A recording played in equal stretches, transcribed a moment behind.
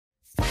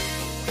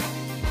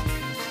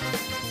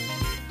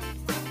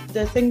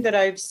The thing that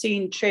I've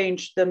seen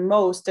change the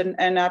most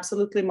and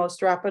absolutely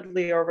most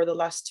rapidly over the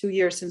last 2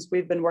 years since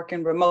we've been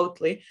working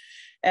remotely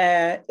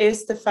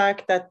is the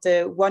fact that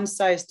one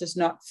size does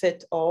not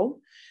fit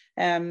all,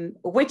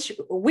 which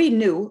we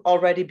knew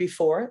already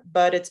before,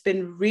 but it's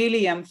been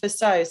really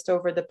emphasized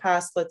over the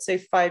past, let's say,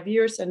 5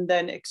 years, and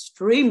then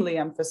extremely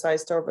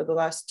emphasized over the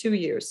last 2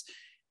 years.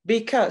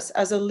 Because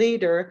as a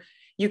leader,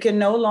 you can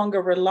no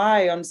longer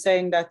rely on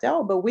saying that,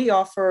 oh, but we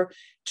offer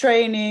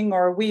training,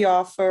 or we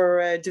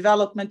offer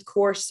development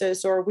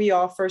courses, or we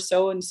offer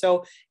so and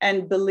so,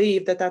 and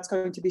believe that that's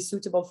going to be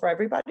suitable for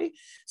everybody.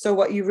 So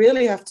what you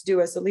really have to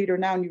do as a leader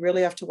now, and you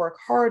really have to work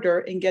harder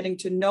in getting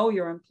to know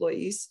your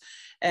employees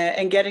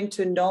and getting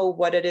to know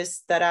what it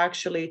is that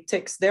actually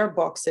ticks their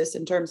boxes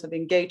in terms of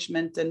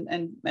engagement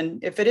and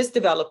if it is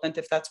development,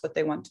 if that's what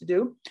they want to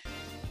do.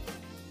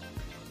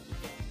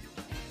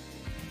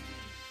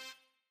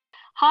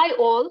 Hi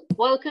all,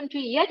 welcome to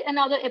yet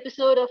another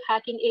episode of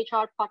Hacking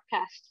HR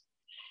podcast.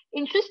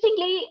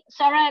 Interestingly,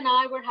 Sara and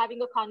I were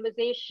having a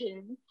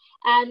conversation,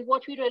 and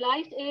what we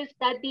realized is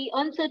that the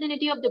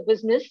uncertainty of the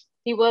business,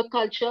 the work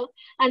culture,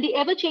 and the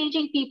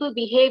ever-changing people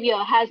behavior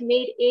has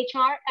made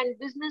HR and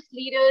business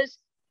leaders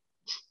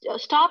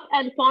stop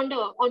and ponder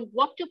on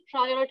what to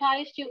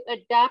prioritize to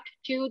adapt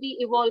to the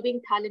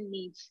evolving talent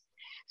needs.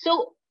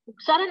 So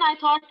Sara and I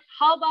thought,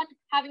 how about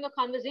having a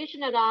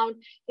conversation around,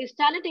 is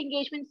talent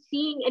engagement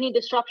seeing any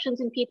disruptions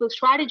in people's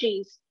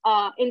strategies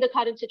in the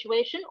current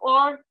situation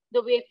or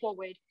the way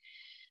forward?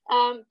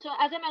 So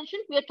as I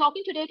mentioned, we are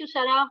talking today to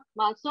Sara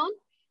Milesson.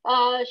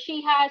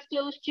 She has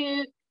close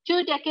to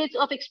 2 decades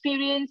of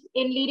experience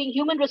in leading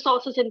human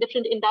resources in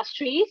different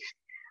industries.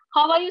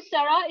 How are you,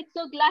 Sara? It's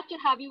so glad to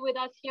have you with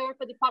us here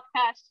for the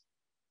podcast.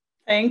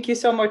 Thank you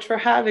so much for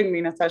having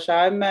me,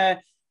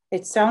 Natasha.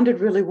 It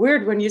sounded really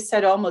weird when you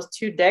said almost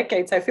 2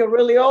 decades. I feel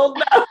really old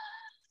now.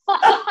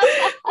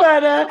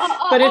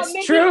 but it's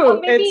maybe,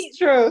 true. It's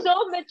true.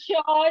 So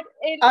matured.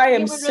 I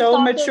am so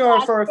mature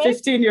aspect. for a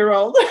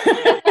 15-year-old.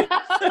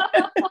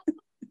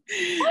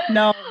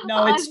 No,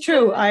 it's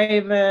true.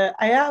 I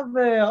have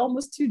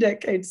almost 2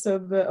 decades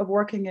of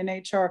working in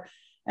HR,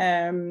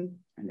 and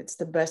it's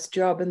the best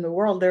job in the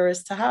world there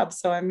is to have.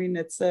 So I mean,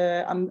 it's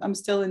I'm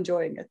still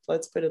enjoying it.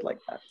 Let's put it like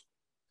that.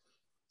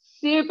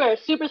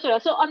 Super, Sara.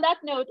 So on that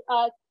note,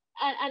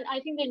 and I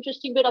think the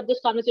interesting bit of this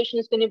conversation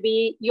is going to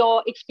be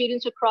your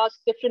experience across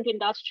different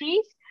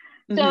industries.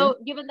 Mm-hmm. So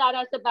given that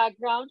as the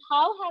background,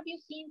 how have you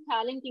seen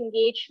talent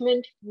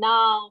engagement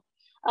now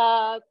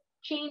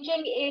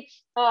changing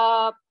its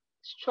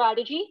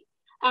strategy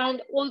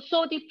and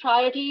also the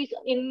priorities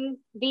in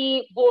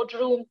the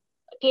boardroom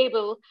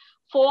table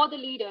for the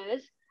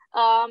leaders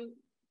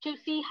to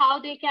see how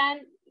they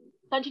can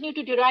continue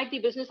to derive the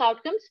business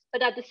outcomes,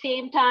 but at the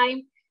same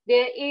time,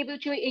 they're able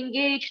to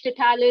engage the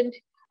talent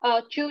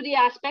to the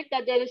aspect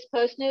that there is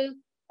personal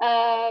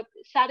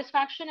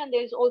satisfaction, and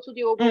there's also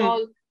the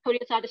overall career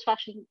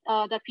satisfaction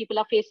that people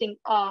are facing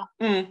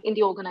in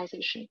the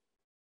organization.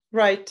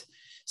 Right.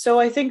 So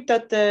I think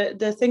that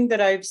the thing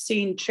that I've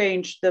seen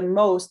change the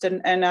most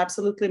and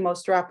absolutely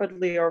most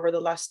rapidly over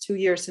the last 2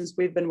 years since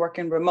we've been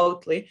working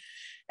remotely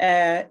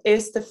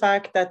is the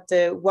fact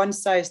that one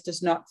size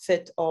does not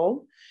fit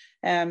all.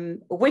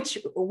 Which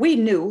we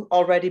knew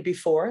already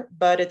before,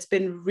 but it's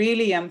been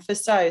really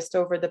emphasized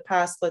over the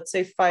past, let's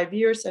say, 5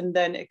 years, and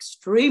then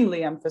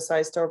extremely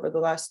emphasized over the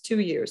last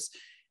 2 years.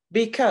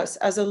 Because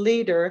as a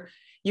leader,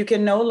 you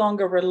can no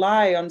longer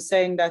rely on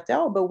saying that,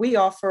 oh, but we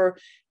offer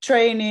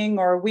training,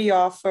 or we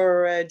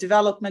offer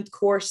development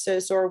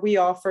courses, or we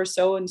offer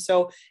so and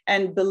so,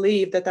 and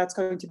believe that that's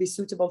going to be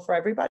suitable for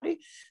everybody.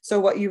 So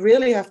what you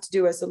really have to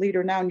do as a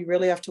leader now, and you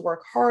really have to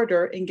work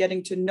harder in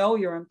getting to know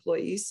your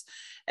employees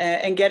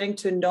and getting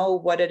to know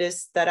what it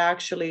is that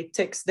actually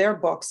ticks their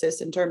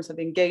boxes in terms of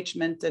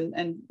engagement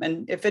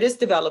and if it is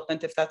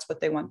development, if that's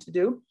what they want to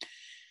do.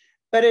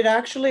 But it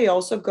actually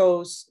also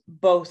goes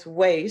both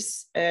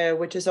ways,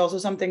 which is also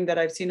something that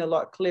I've seen a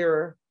lot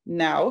clearer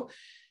now.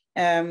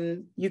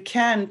 You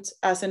can't,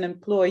 as an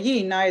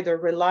employee, neither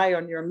rely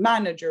on your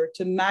manager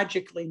to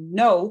magically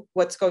know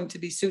what's going to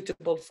be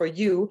suitable for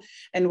you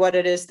and what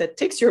it is that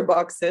ticks your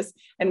boxes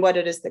and what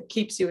it is that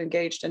keeps you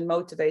engaged and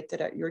motivated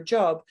at your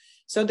job.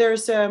 So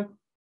there's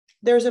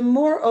a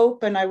more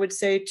open, I would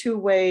say,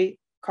 two-way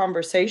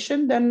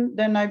conversation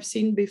than I've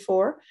seen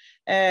before.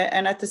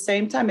 And at the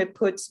same time, it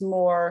puts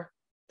more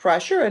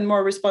pressure and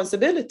more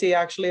responsibility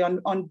actually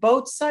on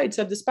both sides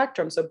of the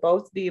spectrum. So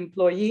both the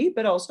employee,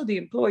 but also the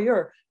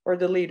employer or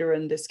the leader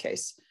in this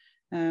case.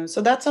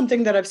 So that's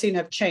something that I've seen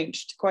have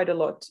changed quite a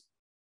lot.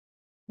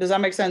 Does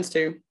that make sense to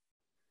you?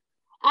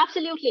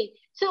 Absolutely.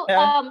 So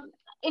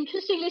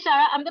interestingly,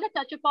 Sara, I'm going to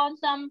touch upon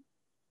some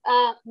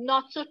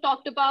not so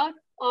talked about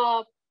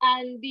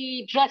and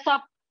the dress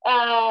up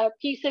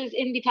pieces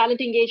in the talent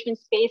engagement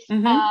space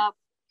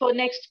for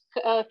next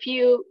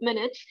few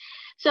minutes.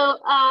 So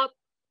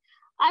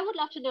I would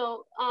love to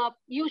know,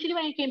 usually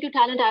when it came to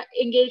talent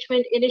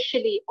engagement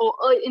initially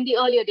or in the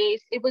earlier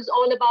days, it was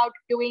all about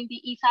doing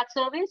the ESAT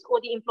service or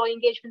the employee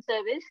engagement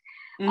service,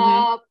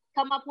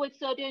 come up with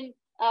certain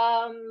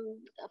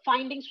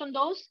findings from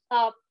those.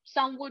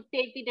 Some would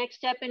take the next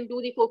step and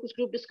do the focus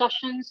group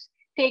discussions,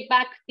 take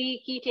back the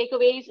key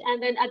takeaways,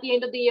 and then at the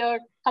end of the year,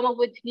 come up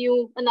with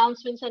new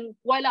announcements, and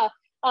voila,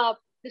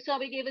 the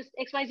survey gave us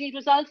XYZ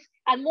results,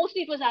 and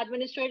mostly it was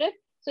administrative.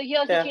 So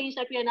here's the change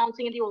that we're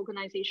announcing in the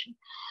organization.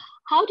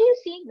 How do you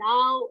see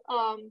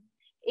now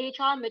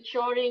HR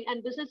maturing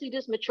and business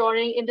leaders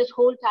maturing in this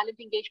whole talent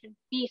engagement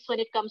piece when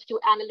it comes to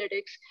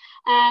analytics?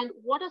 And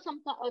what are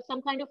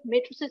some kind of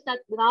matrices that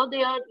now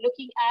they are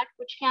looking at,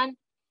 which can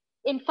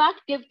in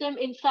fact give them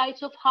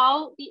insights of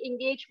how the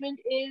engagement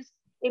is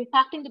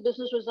impacting the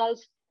business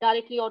results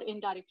directly or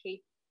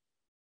indirectly?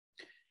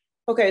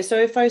 Okay, so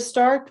if I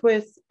start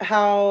with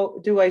how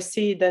do I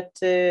see that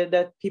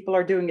that people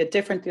are doing it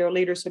differently, or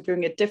leaders are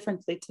doing it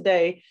differently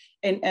today,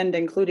 and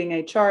including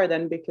HR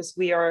then, because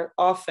we are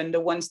often the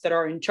ones that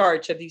are in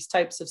charge of these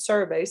types of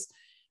surveys,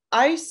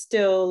 I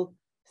still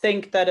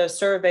think that a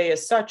survey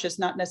as such is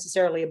not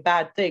necessarily a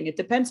bad thing. It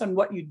depends on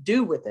what you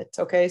do with it,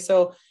 okay?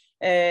 So,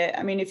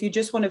 I mean, if you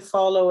just want to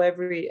follow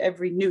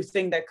every new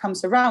thing that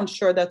comes around,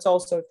 sure, that's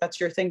also, if that's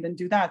your thing, then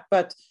do that.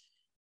 But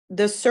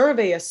the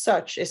survey as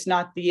such is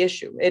not the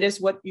issue. It is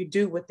what you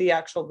do with the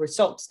actual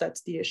results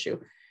that's the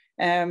issue.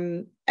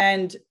 And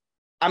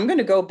I'm going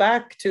to go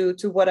back to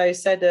what I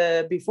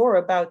said before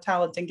about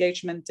talent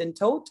engagement in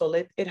total.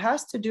 It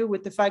has to do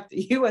with the fact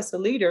that you as a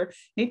leader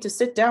need to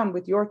sit down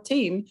with your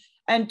team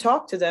and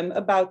talk to them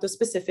about the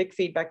specific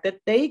feedback that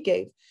they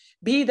gave,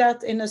 be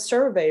that in a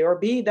survey or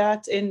be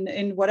that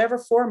in whatever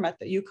format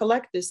that you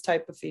collect this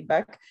type of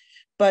feedback.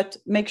 But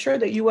make sure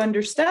that you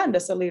understand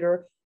as a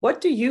leader, what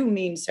do you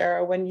mean,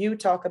 Sara, when you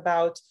talk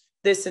about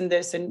this and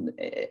this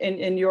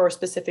in your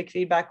specific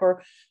feedback?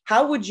 Or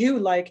how would you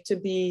like to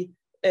be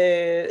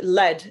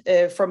led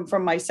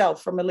from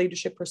myself, from a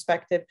leadership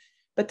perspective?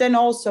 But then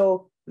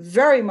also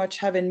very much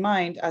have in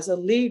mind as a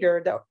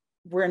leader that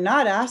we're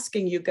not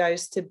asking you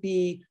guys to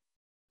be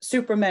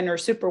supermen or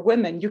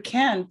superwomen. You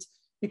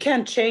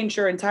can't change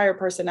your entire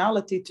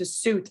personality to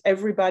suit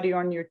everybody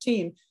on your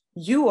team.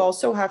 You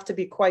also have to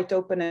be quite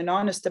open and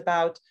honest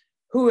about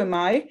who am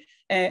I?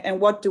 And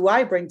what do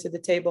I bring to the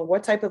table?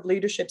 What type of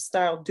leadership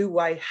style do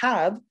I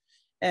have?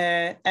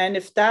 And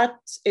if that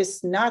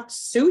is not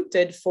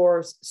suited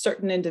for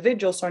certain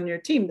individuals on your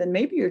team, then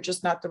maybe you're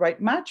just not the right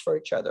match for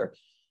each other.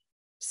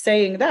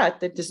 Saying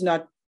that does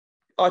not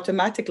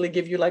automatically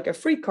give you like a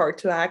free card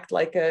to act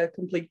like a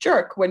complete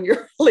jerk when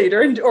you're a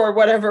leader or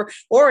whatever,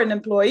 or an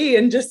employee,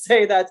 and just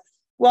say that,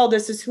 well,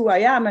 this is who I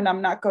am and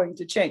I'm not going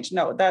to change.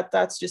 No,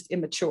 that's just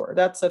immature.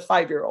 That's a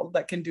 5-year-old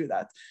that can do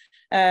that.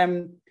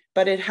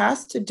 But it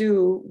has to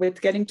do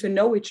with getting to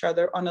know each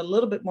other on a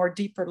little bit more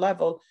deeper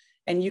level.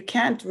 And you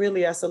can't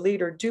really, as a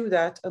leader, do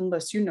that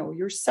unless you know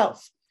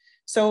yourself.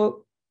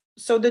 So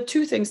the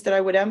two things that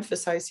I would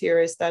emphasize here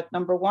is that,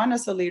 number one,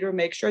 as a leader,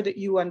 make sure that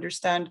you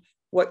understand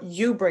what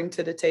you bring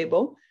to the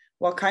table.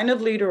 What kind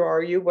of leader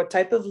are you? What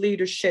type of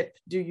leadership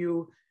do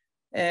you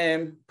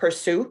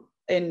pursue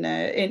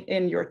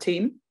in your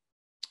team?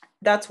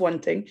 That's one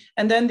thing.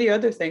 And then the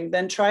other thing,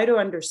 then try to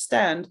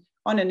understand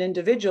on an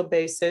individual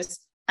basis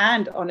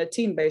and on a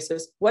team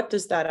basis, what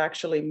does that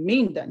actually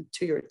mean then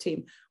to your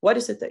team? What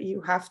is it that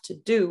you have to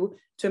do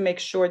to make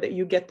sure that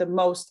you get the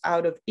most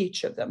out of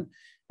each of them,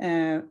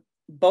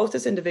 both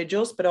as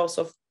individuals, but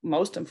also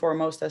most and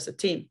foremost as a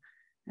team?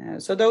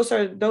 So those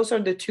are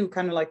the two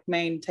kind of like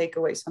main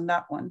takeaways on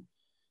that one.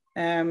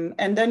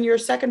 And then your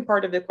second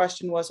part of the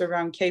question was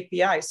around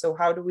KPI. So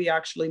how do we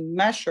actually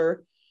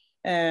measure?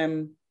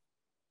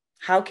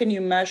 How can you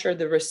measure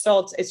the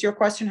results? It's your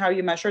question, how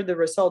you measure the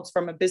results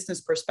from a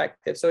business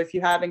perspective. So if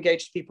you have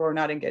engaged people or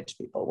not engaged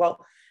people.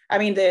 Well, I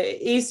mean,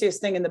 the easiest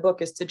thing in the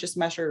book is to just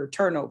measure your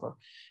turnover.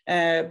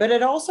 But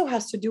it also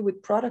has to do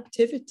with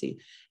productivity.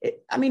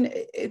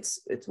 It's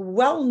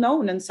well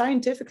known and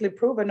scientifically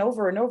proven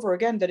over and over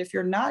again that if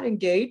you're not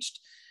engaged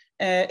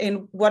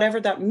in whatever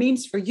that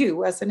means for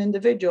you as an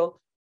individual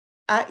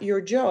at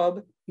your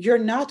job, you're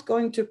not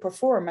going to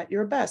perform at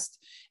your best.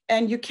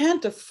 And you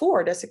can't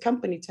afford as a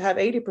company to have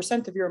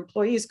 80% of your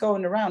employees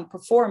going around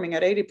performing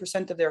at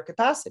 80% of their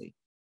capacity.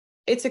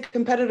 It's a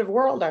competitive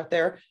world out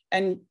there.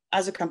 And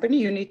as a company,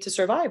 you need to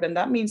survive. And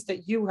that means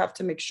that you have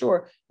to make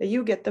sure that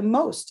you get the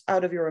most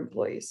out of your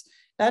employees.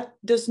 That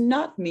does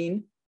not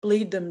mean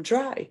bleed them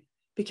dry,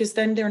 because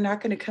then they're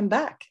not going to come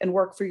back and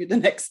work for you the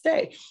next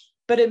day.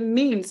 But it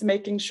means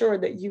making sure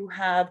that you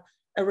have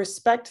a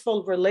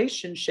respectful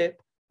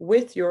relationship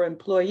with your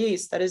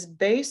employees that is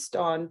based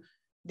on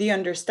the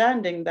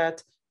understanding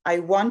that I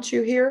want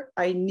you here,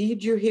 I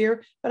need you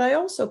here, but I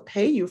also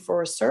pay you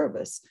for a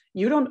service.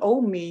 You don't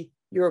owe me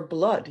your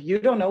blood. You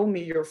don't owe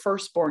me your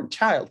firstborn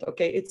child,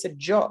 okay? It's a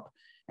job.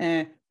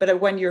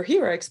 But when you're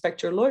here, I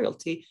expect your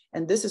loyalty,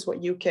 and this is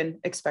what you can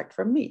expect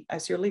from me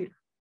as your leader.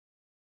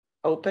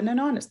 Open and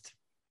honest.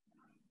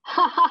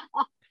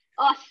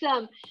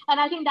 Awesome. And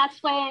I think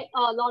that's where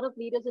a lot of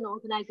leaders in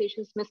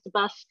organizations miss the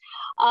bus.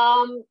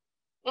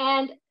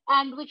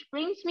 And which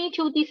brings me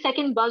to the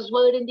second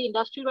buzzword in the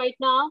industry right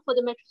now for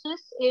the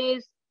matrices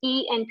is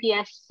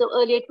ENPS. So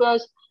earlier it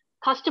was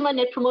Customer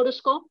Net Promoter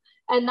Score,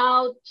 And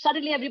now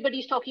suddenly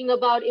everybody's talking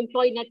about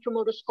employee net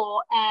promoter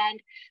score, and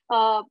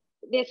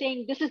they're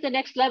saying this is the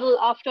next level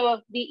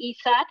after the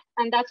ESAT,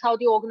 and that's how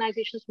the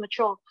organizations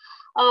mature.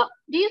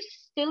 Do you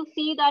still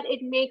see that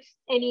it makes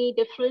any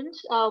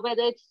difference,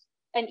 whether it's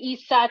an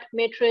ESAT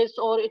matrix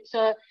or it's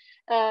a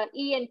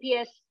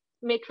ENPS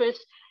matrix?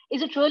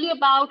 Is it really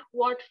about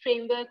what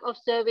framework of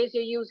surveys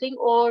you're using,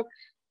 or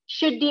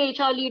should the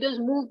HR leaders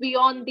move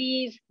beyond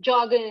these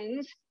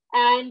jargons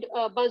and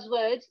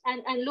buzzwords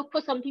and look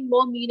for something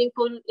more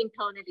meaningful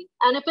internally?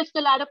 And if it's the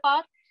latter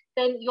part,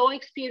 then your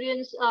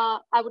experience,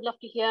 I would love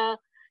to hear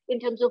in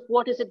terms of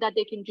what is it that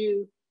they can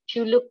do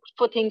to look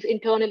for things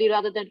internally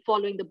rather than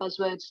following the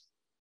buzzwords.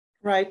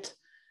 Right.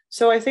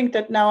 So I think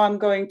that now I'm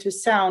going to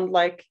sound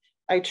like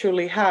I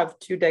truly have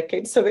 2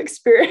 decades of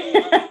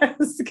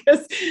experience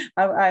because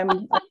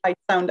I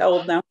sound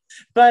old now.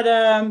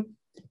 But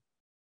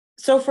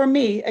so for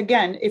me,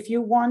 again, if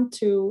you want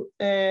to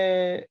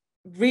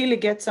really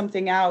get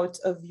something out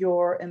of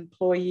your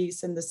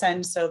employees in the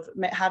sense of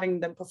having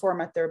them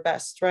perform at their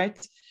best,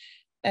 right?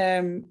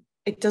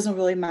 It doesn't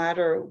really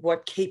matter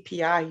what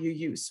KPI you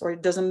use, or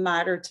it doesn't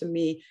matter to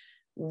me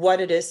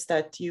what it is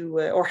that you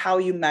or how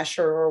you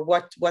measure, or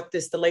what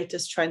is the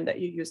latest trend that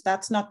you use.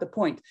 That's not the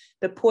point.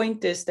 The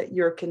point is that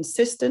you're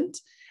consistent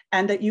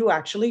and that you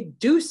actually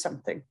do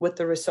something with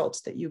the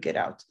results that you get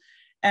out.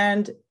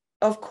 And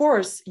of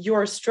course,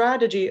 your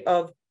strategy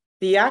of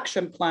the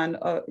action plan,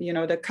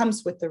 that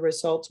comes with the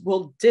results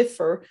will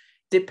differ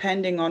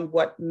depending on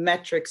what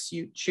metrics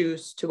you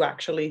choose to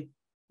actually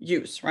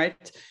use,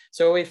 right?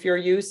 So if you're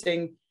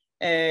using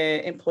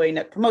employee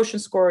net promotion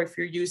score, if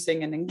you're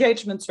using an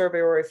engagement survey,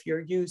 or if you're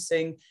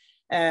using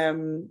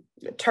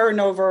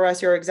turnover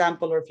as your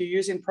example, or if you're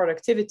using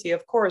productivity,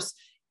 of course,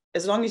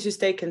 as long as you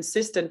stay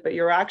consistent, but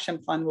your action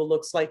plan will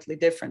look slightly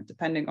different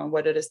depending on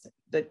what it is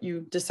that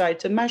you decide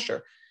to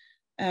measure.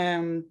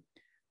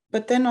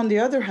 But then on the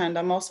other hand,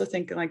 I'm also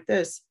thinking like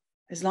this: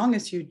 as long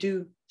as you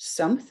do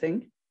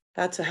something,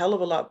 that's a hell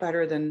of a lot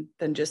better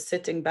than just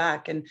sitting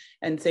back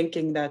and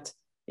thinking that,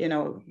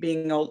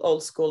 being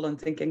old school and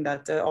thinking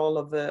that all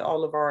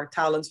of our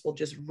talents will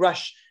just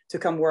rush to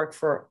come work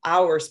for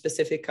our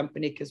specific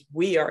company because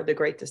we are the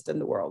greatest in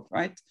the world,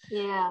 right?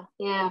 Yeah,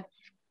 yeah.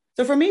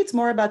 So for me, it's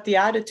more about the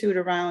attitude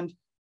around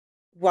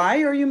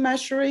why are you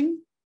measuring,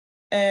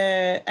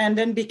 and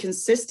then be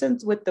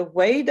consistent with the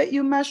way that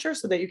you measure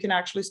so that you can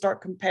actually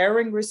start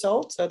comparing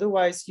results.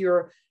 Otherwise,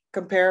 you're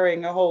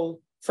comparing a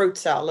whole fruit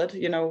salad.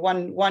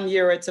 One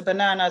year it's a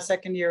banana,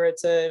 second year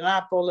it's an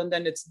apple, and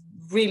then it's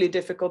really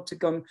difficult to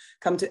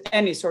come to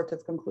any sort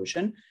of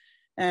conclusion.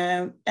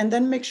 And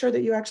then make sure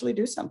that you actually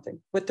do something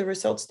with the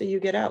results that you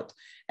get out,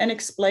 and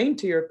explain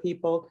to your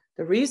people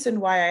the reason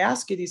why I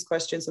ask you these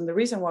questions and the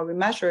reason why we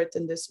measure it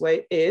in this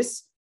way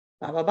is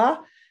blah, blah, blah.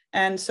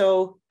 And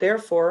so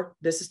therefore,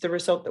 this is the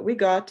result that we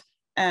got.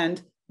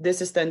 And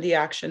this is then the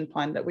action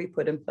plan that we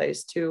put in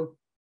place to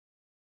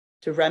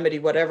remedy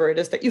whatever it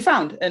is that you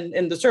found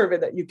in the survey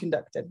that you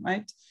conducted,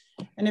 right?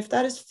 And if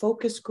that is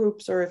focus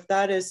groups, or if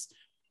that is,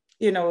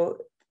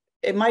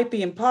 it might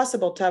be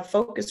impossible to have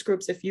focus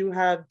groups if you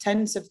have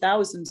tens of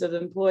thousands of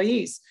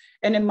employees.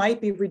 And it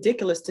might be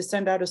ridiculous to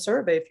send out a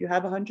survey if you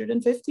have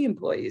 150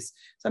 employees.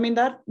 So,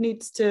 that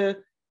needs to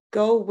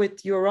go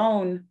with your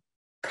own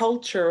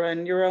culture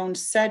and your own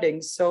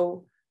settings.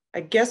 So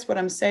I guess what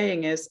I'm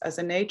saying is, as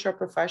an HR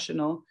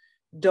professional,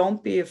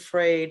 don't be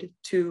afraid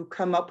to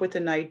come up with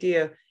an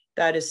idea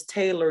that is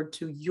tailored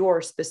to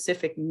your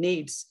specific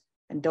needs,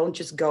 and don't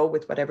just go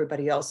with what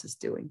everybody else is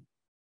doing.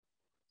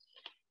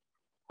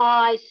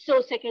 I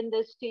so second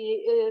this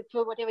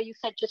for whatever you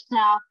said just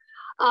now.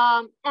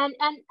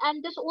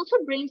 And this also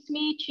brings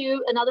me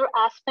to another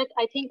aspect,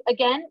 I think,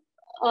 again,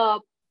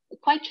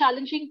 quite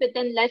challenging, but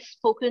then less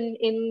spoken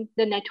in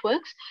the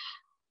networks,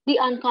 the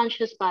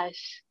unconscious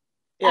bias.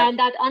 Yeah. And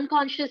that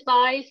unconscious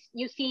bias,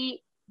 you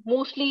see,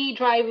 mostly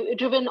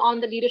driven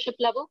on the leadership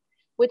level,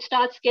 which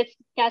gets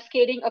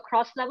cascading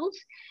across levels.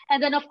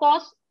 And then, of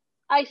course,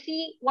 I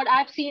see what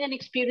I've seen and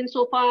experienced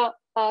so far,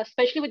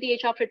 especially with the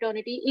HR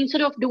fraternity,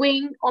 instead of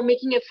doing or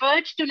making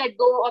efforts to let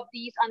go of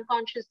these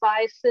unconscious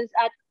biases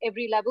at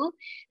every level,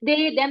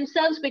 they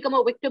themselves become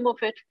a victim of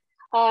it,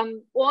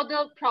 or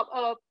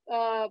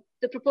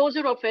the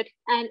proposer of it.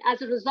 And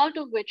as a result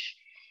of which,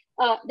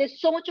 there's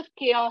so much of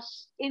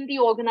chaos in the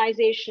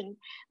organization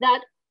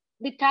that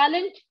the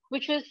talent,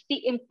 which is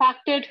the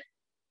impacted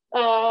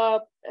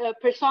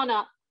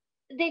persona,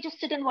 they just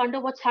sit and wonder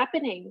what's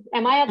happening.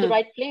 Am I at the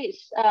right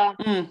place?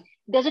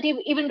 Does it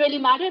even really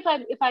matter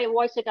if I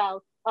voice it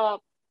out?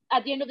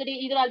 At the end of the day,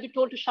 either I'll be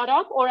told to shut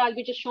up, or I'll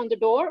be just shown the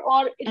door,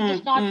 or it'll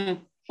just not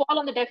fall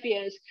on the deaf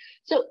ears.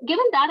 So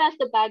given that as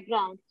the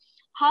background,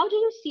 how do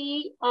you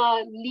see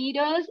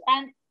leaders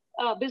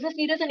and business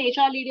leaders and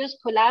HR leaders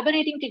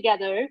collaborating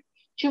together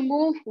to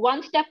move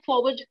one step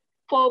forward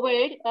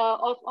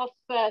of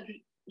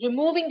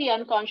removing the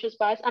unconscious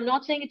bias? I'm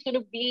not saying it's going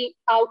to be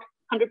out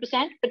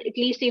 100%, but at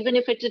least even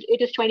if it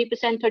is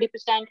 20%,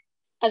 30%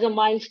 as a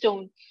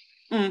milestone,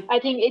 I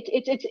think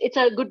it's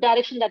a good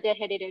direction that they're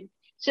headed in.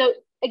 So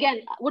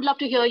again, I would love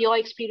to hear your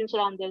experience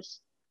around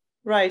this.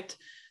 Right.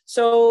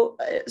 So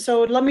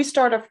let me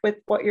start off with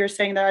what you're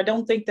saying there. I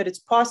don't think that it's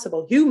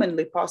possible,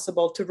 humanly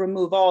possible, to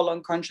remove all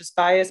unconscious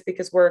bias,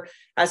 because we're,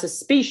 as a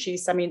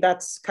species, I mean,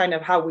 that's kind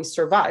of how we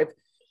survive.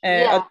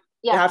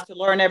 You have to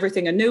learn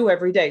everything anew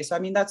every day. So, I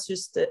mean, that's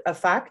just a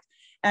fact.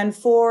 And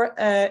for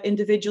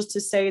individuals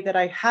to say that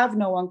I have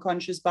no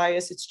unconscious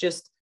bias, it's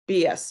just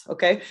BS.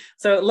 Okay.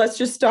 So let's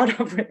just start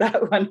off with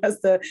that one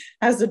as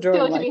the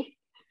drawing line.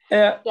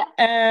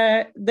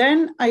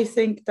 Then I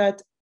think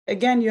that,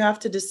 again, you have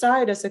to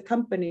decide as a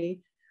company,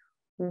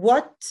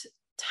 what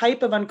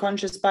type of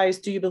unconscious bias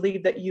do you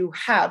believe that you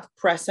have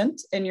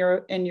present in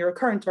your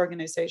current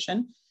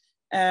organization,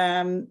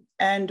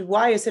 and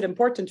why is it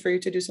important for you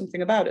to do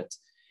something about it?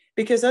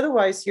 Because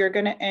otherwise you're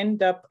going to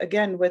end up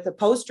again with a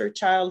poster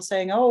child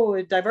saying,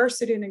 oh,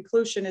 diversity and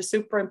inclusion is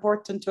super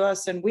important to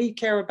us, and we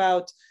care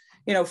about,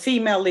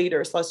 female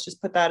leaders. Let's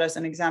just put that as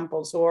an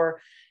example,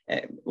 or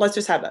let's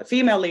just have that,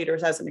 female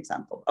leaders as an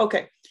example.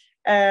 Okay.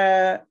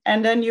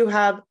 And then you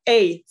have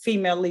a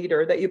female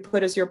leader that you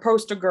put as your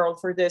poster girl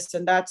for this,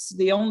 and that's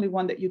the only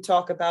one that you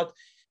talk about.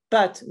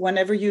 But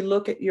whenever you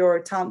look at your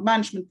talent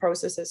management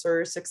processes or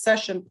your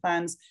succession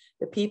plans,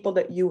 the people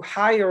that you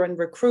hire and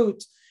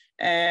recruit,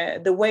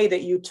 the way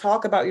that you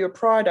talk about your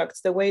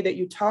products, the way that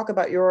you talk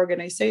about your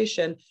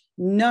organization,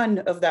 none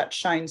of that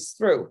shines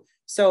through.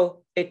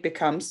 So it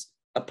becomes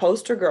a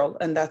poster girl,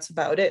 and that's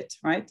about it,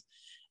 right?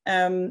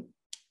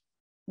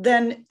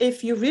 Then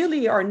if you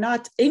really are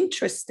not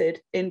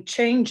interested in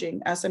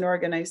changing as an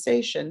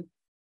organization,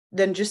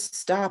 then just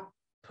stop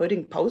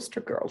putting poster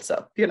girls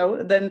up,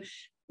 then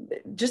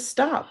just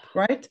stop,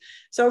 right?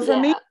 So for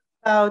me,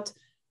 about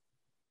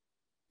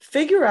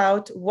figure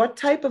out what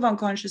type of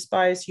unconscious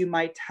bias you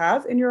might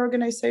have in your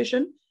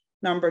organization.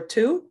 Number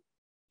two,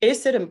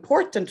 is it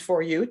important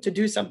for you to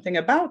do something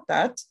about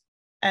that?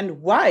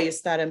 And why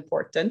is that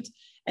important?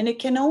 And it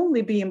can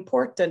only be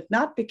important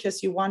not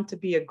because you want to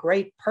be a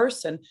great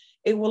person.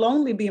 It will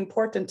only be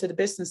important to the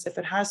business if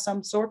it has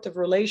some sort of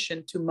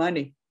relation to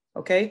money.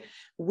 Okay.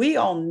 We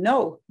all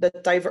know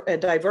that a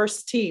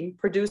diverse team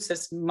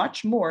produces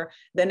much more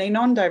than a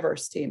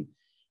non-diverse team.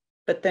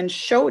 But then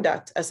show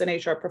that as an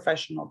HR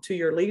professional to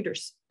your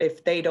leaders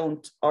if they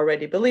don't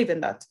already believe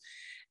in that.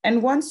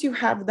 And once you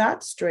have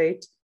that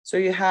straight, so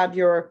you have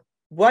your,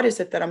 what is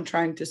it that I'm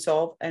trying to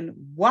solve and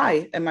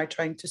why am I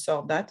trying to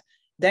solve that?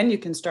 Then you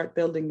can start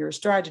building your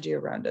strategy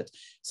around it.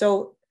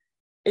 So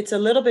it's a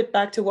little bit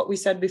back to what we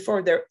said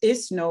before. There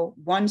is no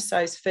one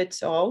size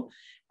fits all.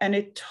 And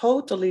it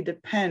totally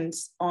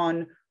depends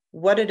on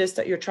what it is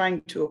that you're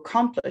trying to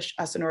accomplish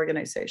as an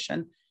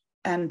organization.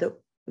 And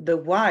the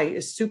why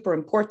is super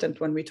important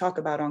when we talk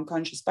about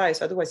unconscious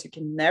bias. Otherwise, you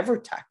can never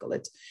tackle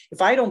it.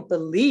 If I don't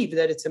believe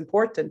that it's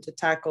important to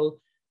tackle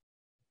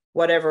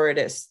whatever it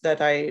is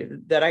that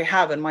I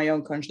have in my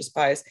own conscious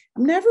bias,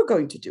 I'm never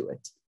going to do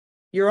it.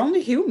 You're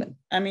only human.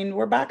 I mean,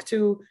 we're back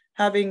to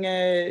having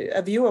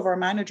a view of our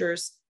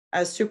managers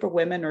as super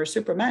women or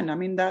supermen. I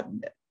mean,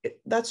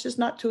 that's just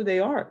not who they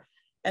are.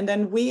 And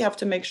then we have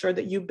to make sure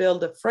that you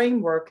build a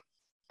framework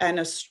and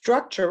a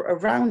structure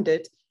around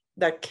it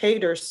that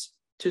caters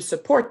to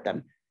support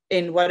them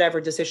in whatever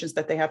decisions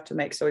that they have to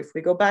make. So if we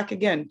go back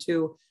again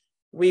to,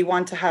 we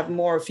want to have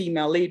more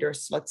female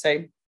leaders, let's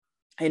say,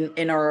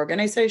 in our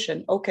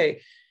organization.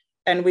 Okay.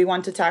 And we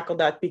want to tackle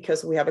that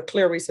because we have a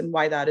clear reason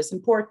why that is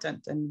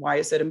important. And why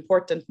is it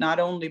important? Not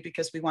only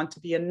because we want to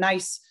be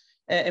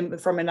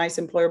from a nice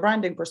employer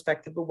branding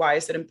perspective, but why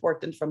is it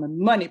important from a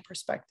money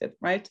perspective,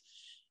 right?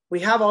 We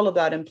have all of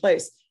that in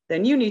place.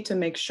 Then you need to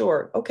make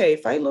sure, okay,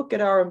 if I look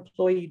at our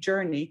employee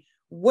journey,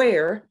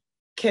 where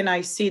can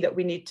I see that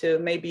we need to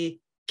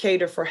maybe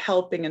cater for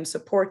helping and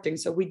supporting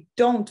so we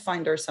don't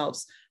find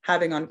ourselves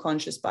having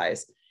unconscious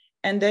bias?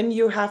 And then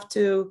you have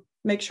to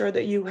make sure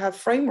that you have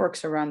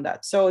frameworks around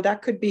that. So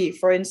that could be,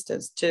 for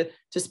instance, to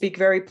speak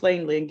very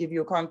plainly and give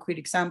you a concrete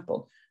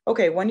example.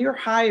 Okay, when you're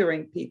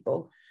hiring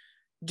people,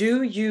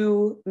 do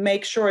you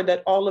make sure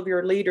that all of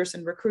your leaders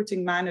and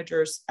recruiting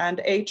managers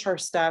and HR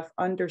staff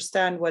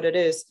understand what it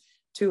is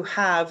to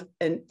have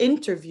an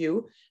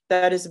interview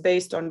that is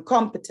based on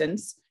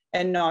competence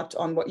and not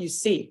on what you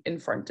see in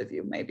front of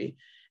you, maybe?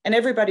 And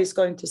everybody's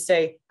going to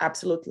say,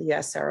 absolutely,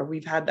 yes, Sarah,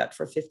 we've had that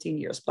for 15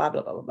 years, blah,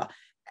 blah, blah, blah, blah.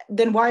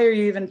 Then why are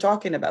you even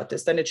talking about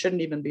this? Then it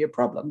shouldn't even be a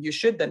problem. You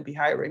should then be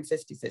hiring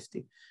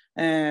 50-50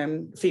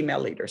 female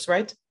leaders,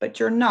 right? But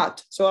you're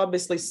not. So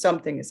obviously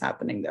something is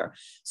happening there.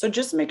 So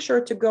just make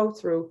sure to go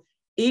through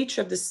each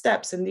of the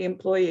steps in the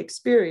employee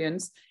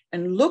experience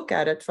and look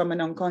at it from an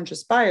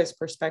unconscious bias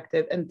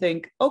perspective and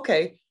think,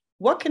 okay,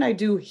 what can I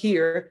do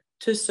here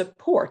to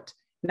support,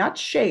 not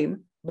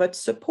shame, but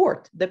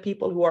support the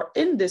people who are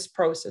in these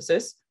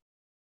processes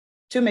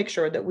to make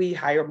sure that we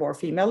hire more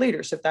female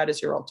leaders, if that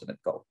is your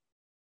ultimate goal.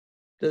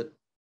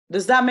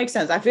 Does that make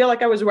sense? I feel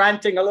like I was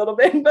ranting a little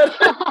bit, but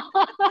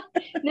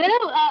no,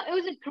 it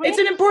was a great. It's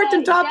an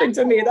important topic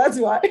to me. That's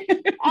why.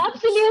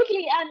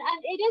 Absolutely, and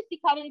it is the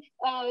current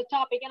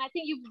topic, and I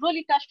think you've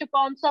really touched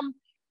upon some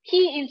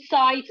key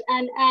insights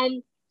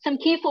and some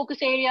key focus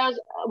areas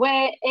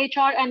where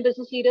HR and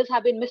business leaders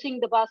have been missing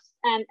the bus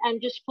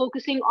and just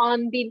focusing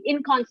on the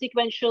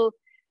inconsequential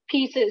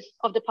pieces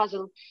of the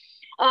puzzle.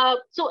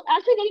 So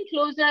as we're getting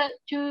closer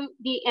to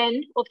the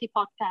end of the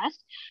podcast,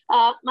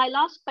 my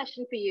last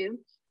question for you,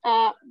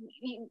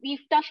 we've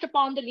touched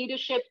upon the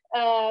leadership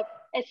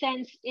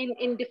essence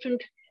in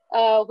different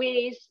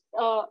ways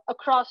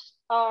across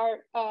our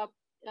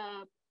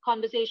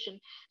conversation.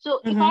 So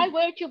if I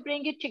were to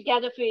bring it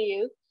together for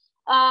you,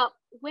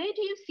 where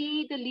do you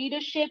see the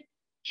leadership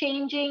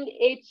changing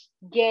its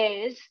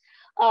gears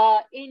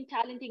in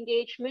talent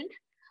engagement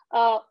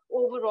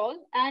overall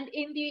and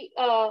in the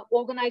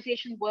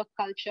organization work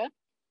culture,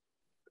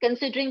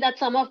 considering that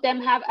some of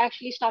them have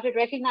actually started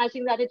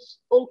recognizing that it's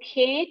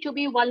okay to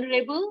be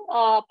vulnerable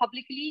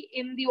publicly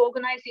in the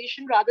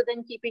organization rather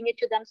than keeping it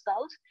to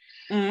themselves.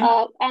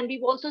 And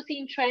we've also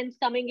seen trends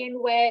coming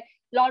in where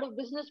a lot of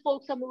business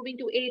folks are moving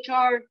to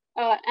HR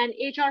and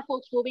HR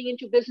folks moving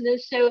into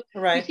business. So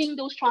we're seeing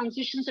those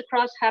transitions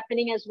across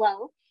happening as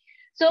well.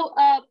 So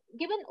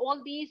given all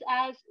these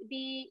as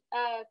the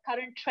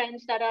current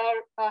trends that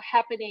are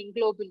happening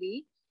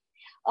globally,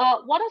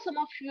 what are some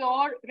of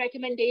your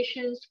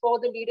recommendations for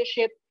the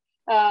leadership,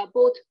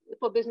 both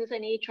for business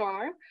and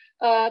HR,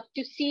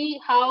 to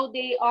see how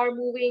they are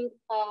moving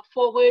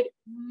forward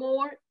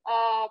more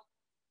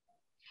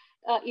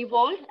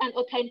evolved and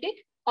authentic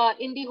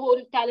in the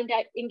whole talent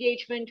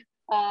engagement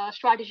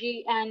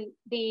strategy and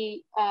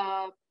the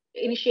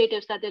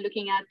initiatives that they're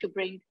looking at to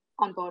bring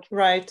on board?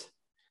 Right.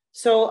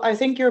 So I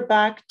think you're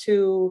back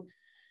to,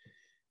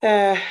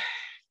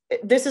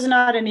 this is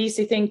not an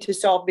easy thing to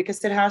solve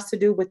because it has to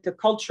do with the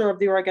culture of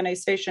the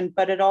organization,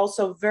 but it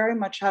also very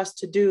much has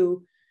to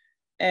do,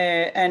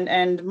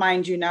 and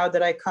mind you now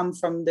that I come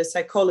from the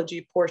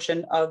psychology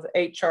portion of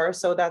HR,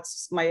 so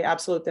that's my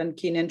absolute and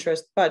keen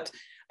interest, but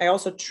I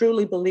also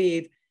truly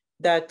believe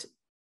that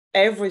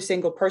every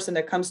single person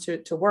that comes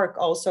to work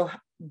also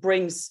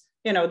brings,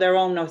 their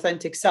own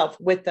authentic self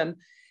with them.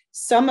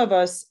 Some of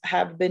us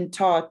have been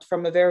taught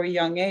from a very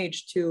young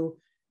age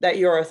that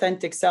your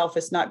authentic self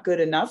is not good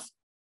enough.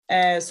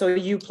 So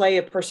you play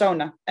a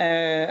persona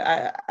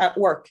at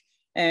work.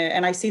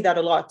 And I see that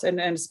a lot, and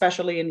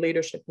especially in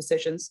leadership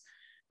positions.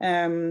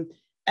 And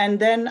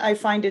then I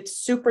find it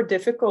super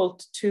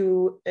difficult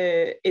to,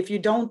 if you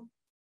don't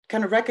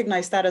kind of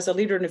recognize that as a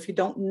leader, and if you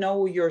don't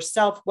know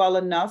yourself well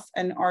enough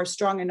and are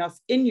strong enough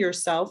in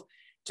yourself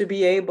to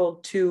be able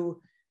to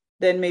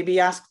then maybe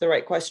ask the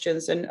right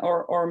questions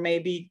or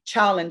maybe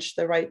challenge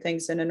the right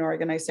things in an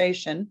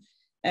organization.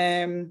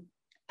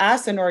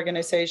 As an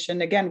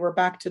organization, again, we're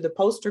back to the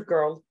poster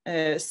girl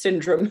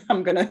syndrome.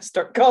 I'm going to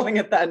start calling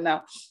it that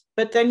now.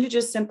 But then you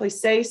just simply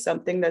say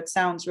something that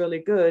sounds really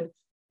good,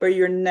 but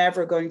you're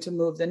never going to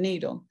move the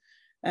needle.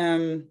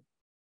 And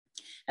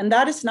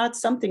that is not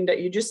something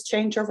that you just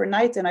change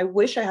overnight. And I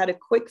wish I had a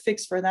quick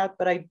fix for that,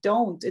 but I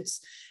don't.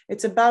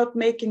 It's about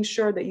making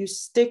sure that you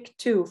stick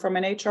to, from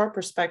an HR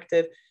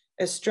perspective,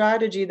 a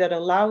strategy that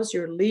allows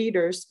your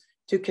leaders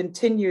to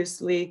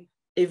continuously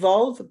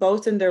evolve,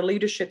 both in their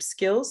leadership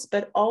skills,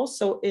 but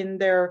also in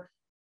their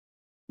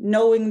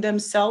knowing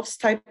themselves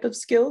type of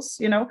skills.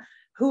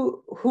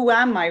 Who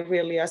am I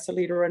really as a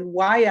leader, and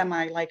why am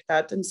I like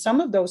that? And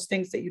some of those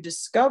things that you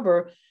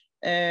discover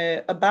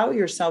about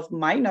yourself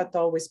might not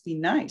always be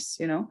nice,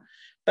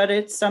 but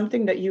it's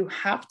something that you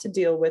have to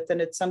deal with,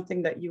 and it's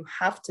something that you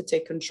have to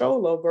take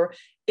control over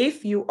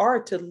if you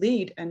are to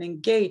lead and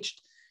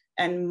engage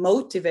and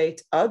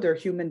motivate other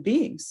human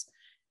beings.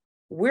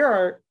 We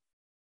are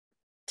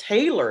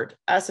tailored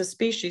as a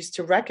species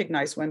to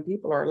recognize when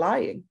people are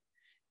lying.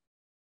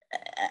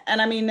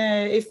 And I mean,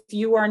 if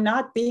you are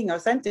not being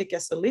authentic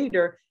as a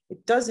leader,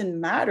 it doesn't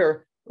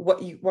matter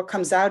what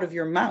comes out of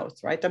your mouth,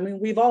 right? I mean,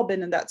 we've all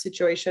been in that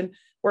situation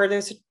where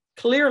there's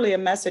clearly a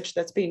message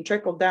that's being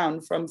trickled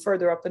down from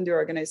further up in the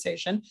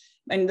organization,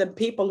 and the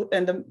people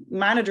and the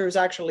managers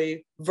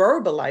actually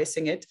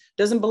verbalizing it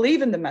doesn't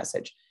believe in the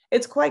message.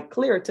 It's quite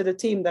clear to the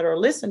team that are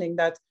listening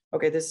that,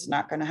 okay, this is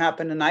not going to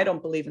happen, and I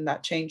don't believe in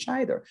that change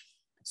either.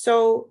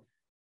 So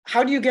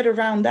how do you get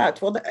around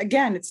that? Well,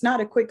 again, it's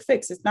not a quick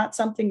fix. It's not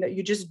something that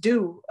you just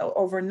do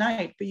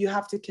overnight, but you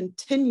have to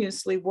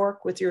continuously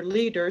work with your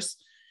leaders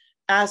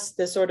as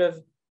the sort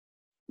of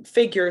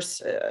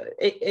figures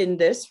in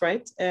this,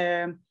 right?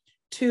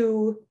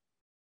 To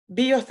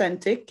be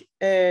authentic,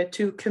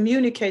 to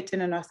communicate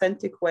in an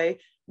authentic way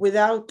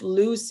without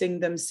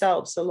losing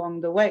themselves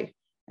along the way,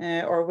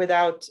 or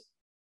without,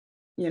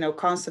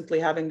 constantly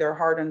having their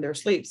heart on their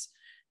sleeves.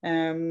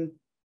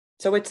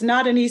 So it's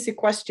not an easy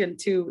question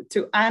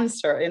to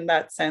answer in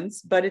that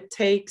sense, but it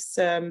takes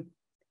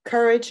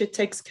courage, it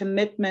takes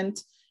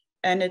commitment,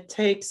 and it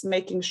takes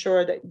making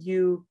sure that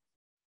you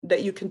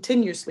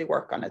continuously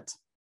work on it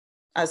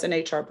as an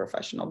HR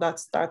professional.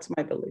 That's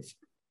my belief.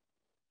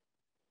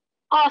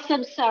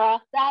 Awesome,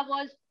 Sara. That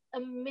was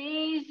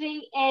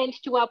amazing end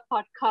to our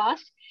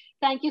podcast.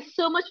 Thank you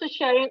so much for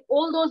sharing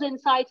all those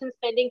insights and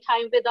spending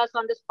time with us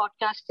on this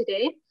podcast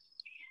today.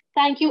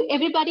 Thank you,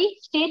 everybody.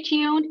 Stay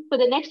tuned for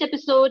the next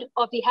episode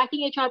of the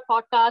Hacking HR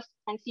podcast,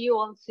 and see you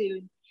all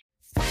soon.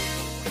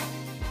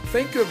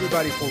 Thank you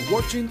everybody for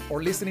watching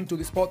or listening to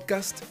this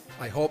podcast.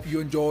 I hope you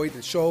enjoyed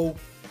the show.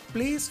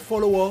 Please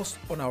follow us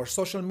on our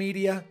social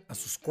media and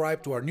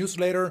subscribe to our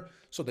newsletter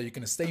so that you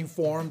can stay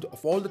informed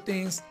of all the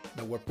things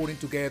that we're putting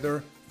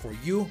together for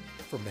you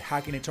from the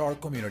Hacking HR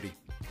community.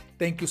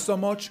 Thank you so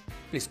much.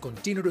 Please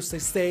continue to stay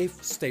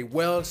safe, stay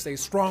well, stay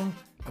strong,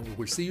 and we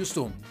will see you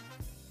soon.